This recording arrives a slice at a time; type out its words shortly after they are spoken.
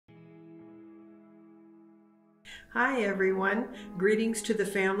Hi everyone, greetings to the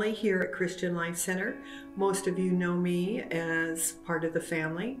family here at Christian Life Center. Most of you know me as part of the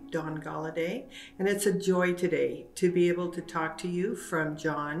family, Dawn Galladay, and it's a joy today to be able to talk to you from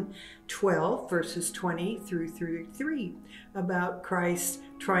John 12 verses 20 through 33 about Christ's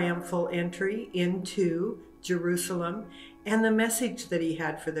triumphal entry into Jerusalem and the message that he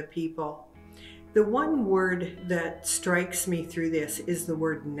had for the people. The one word that strikes me through this is the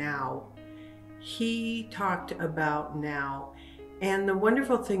word now. He talked about now. And the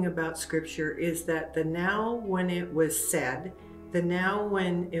wonderful thing about Scripture is that the now when it was said, the now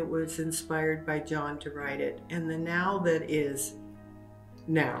when it was inspired by John to write it, and the now that is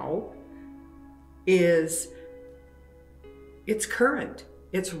now it's current,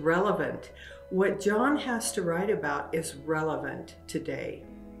 it's relevant. What John has to write about is relevant today.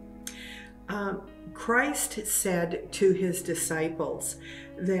 Christ said to his disciples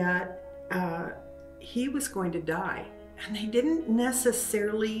that he was going to die, and they didn't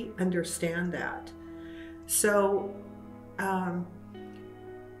necessarily understand that. So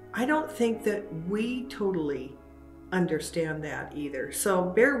I don't think that we totally understand that either. So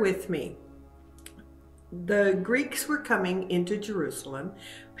bear with me. The Greeks were coming into Jerusalem.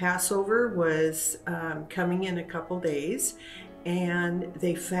 Passover was coming in a couple days, and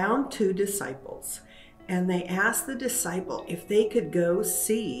they found two disciples. And they asked the disciple if they could go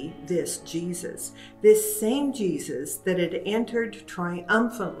see this Jesus, this same Jesus that had entered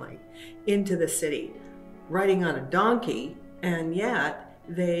triumphantly into the city, riding on a donkey, and yet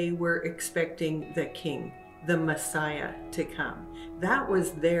they were expecting the King, the Messiah, to come. That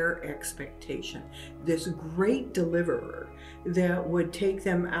was their expectation. This great deliverer that would take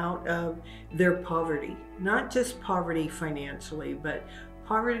them out of their poverty, not just poverty financially, but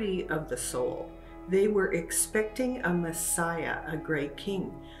poverty of the soul. They were expecting a Messiah, a great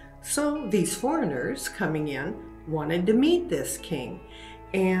king. So these foreigners coming in wanted to meet this king.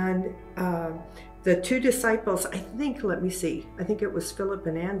 And the two disciples, I think it was Philip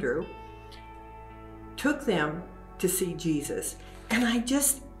and Andrew, took them to see Jesus. And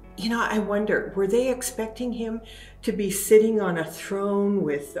I wonder, were they expecting him to be sitting on a throne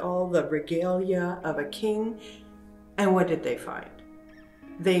with all the regalia of a king? And what did they find?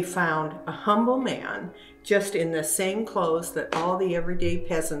 They found a humble man just in the same clothes that all the everyday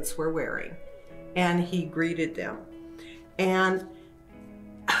peasants were wearing. And he greeted them. And,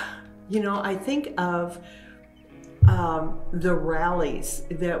 I think of the rallies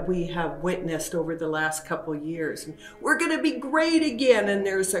that we have witnessed over the last couple years. And we're going to be great again. And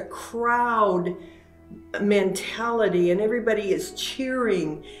there's a crowd mentality and everybody is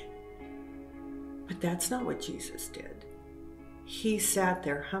cheering. But that's not what Jesus did. He sat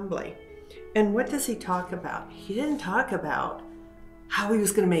there humbly. And what does he talk about? He didn't talk about how he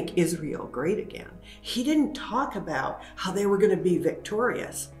was going to make Israel great again. He didn't talk about how they were going to be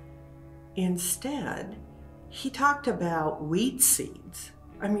victorious. Instead, he talked about wheat seeds.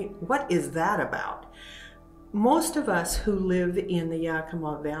 I mean, what is that about? Most of us who live in the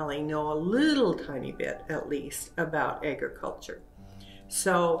Yakima Valley know a little tiny bit, at least, about agriculture.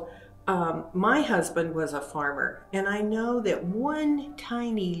 So my husband was a farmer, and I know that one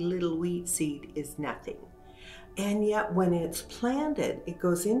tiny little wheat seed is nothing. And yet when it's planted, it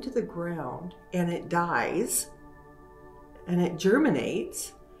goes into the ground and it dies and it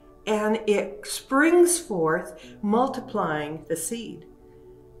germinates and it springs forth, multiplying the seed.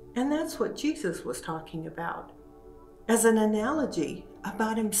 And that's what Jesus was talking about as an analogy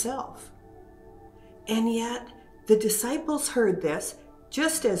about himself. And yet the disciples heard this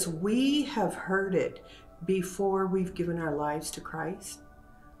just as we have heard it before we've given our lives to Christ.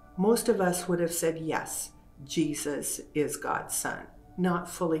 Most of us would have said, yes, Jesus is God's Son, not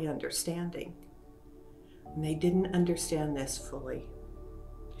fully understanding. And they didn't understand this fully.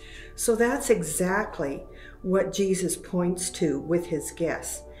 So that's exactly what Jesus points to with his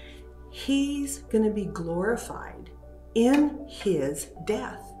guests. He's going to be glorified in his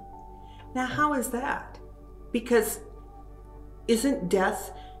death. Now, how is that? Because isn't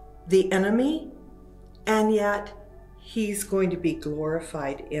death the enemy? And yet he's going to be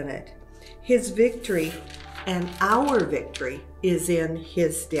glorified in it. His victory and our victory is in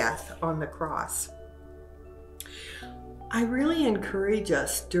his death on the cross. I really encourage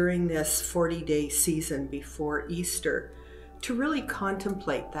us during this 40-day season before Easter to really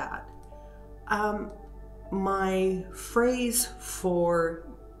contemplate that. My phrase for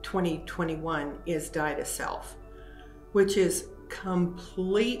 2021 is die to self, which is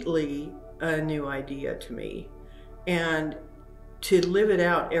completely a new idea to me. And to live it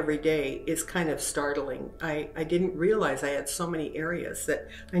out every day is kind of startling. I didn't realize I had so many areas that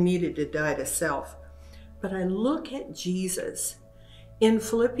I needed to die to self. but I look at Jesus. In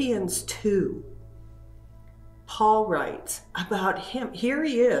Philippians 2, Paul writes about him. Here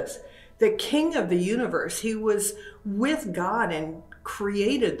he is, the king of the universe. He was with God and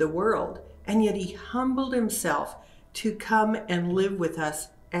created the world, and yet he humbled himself to come and live with us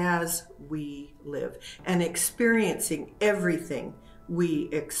as we live and experiencing everything we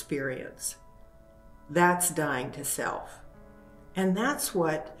experience. That's dying to self. And that's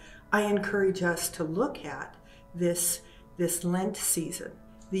what I encourage us to look at this Lent season,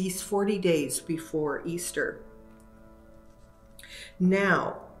 these 40 days before Easter.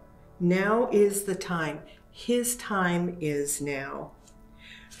 Now is the time. His time is now.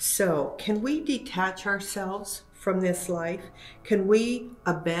 So, can we detach ourselves from this life? Can we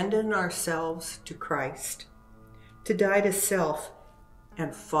abandon ourselves to Christ, to die to self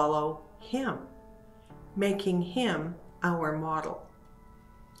and follow him, making him our model?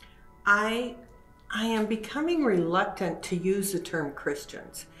 I am becoming reluctant to use the term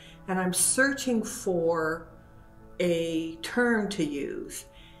Christians, and I'm searching for a term to use,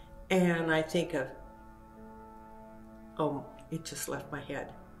 and I think of, oh, it just left my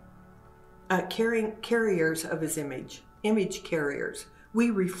head. Carriers of his image carriers.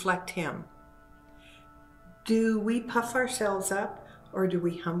 We reflect him. Do we puff ourselves up or do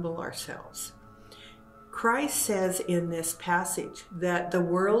we humble ourselves? Christ says in this passage that the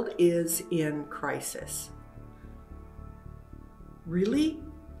world is in crisis. Really?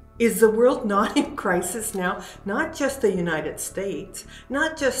 Is the world not in crisis now? Not just the United States,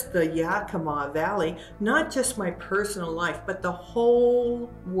 not just the Yakima Valley, not just my personal life, but the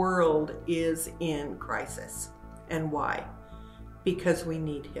whole world is in crisis. And why? Because we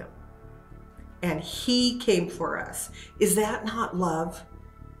need him. And he came for us. Is that not love?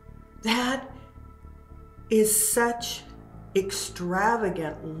 That is such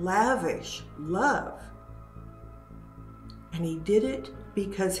extravagant, lavish love. And he did it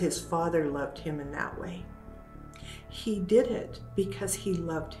because his Father loved him in that way. He did it because he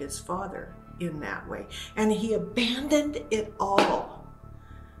loved his Father in that way. And he abandoned it all.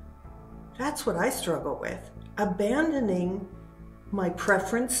 That's what I struggle with. Abandoning my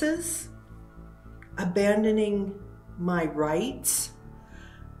preferences, abandoning my rights,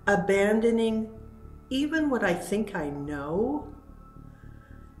 abandoning even what I think I know,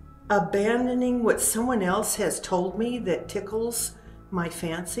 abandoning what someone else has told me that tickles my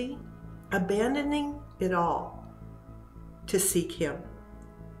fancy, abandoning it all to seek him,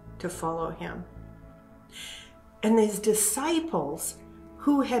 to follow him. And his disciples,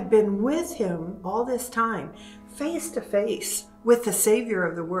 who had been with him all this time, face to face with the Savior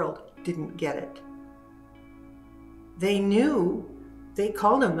of the world, didn't get it. They knew, they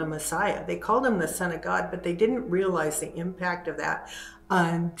called him the Messiah, they called him the Son of God, but they didn't realize the impact of that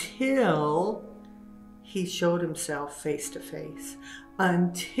until he showed himself face to face,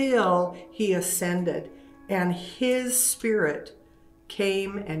 until he ascended and his Spirit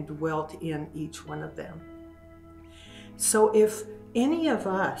came and dwelt in each one of them. So if any of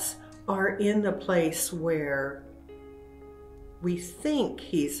us are in the place where we think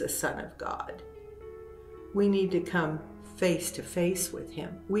he's the Son of God, we need to come face to face with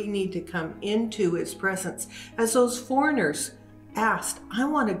him. We need to come into his presence. As those foreigners asked, I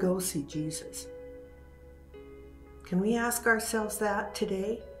want to go see Jesus. Can we ask ourselves that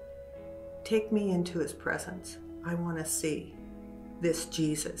today? Take me into his presence. I want to see this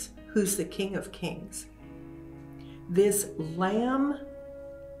Jesus, who's the King of Kings. This Lamb,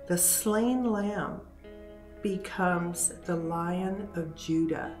 the slain Lamb, becomes the Lion of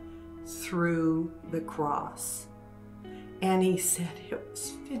Judah through the cross. And he said it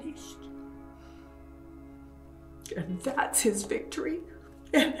was finished. And that's his victory.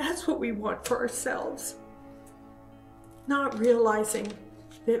 And that's what we want for ourselves. Not realizing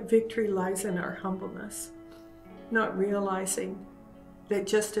that victory lies in our humbleness. Not realizing that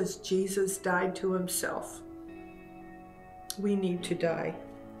just as Jesus died to himself, we need to die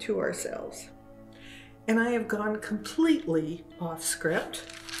to ourselves. And I have gone completely off script,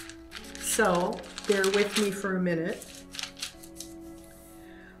 so bear with me for a minute.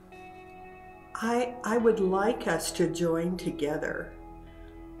 I would like us to join together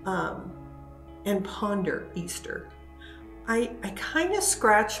and ponder Easter. I kind of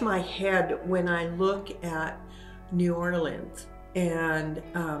scratch my head when I look at New Orleans and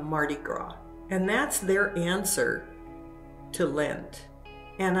Mardi Gras, and that's their answer to Lent.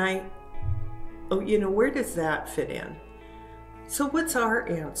 And where does that fit in? So what's our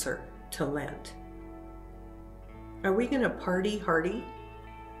answer to Lent? Are we going to party hardy?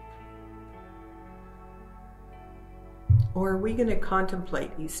 Or are we going to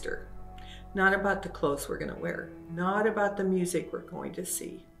contemplate Easter? Not about the clothes we're going to wear, not about the music we're going to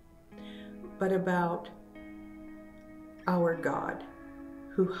see, but about our God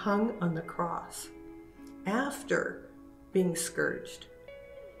who hung on the cross after being scourged,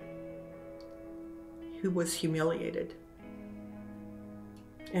 who was humiliated.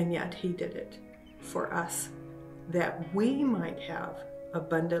 And yet he did it for us, that we might have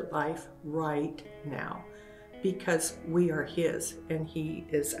abundant life right now, because we are his and he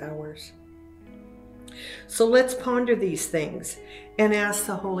is ours. So let's ponder these things and ask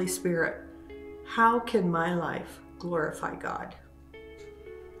the Holy Spirit, how can my life glorify God?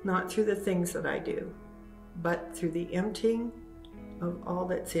 Not through the things that I do, but through the emptying of all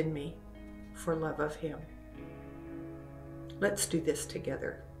that's in me for love of him. Let's do this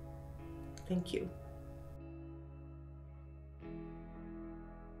together. Thank you.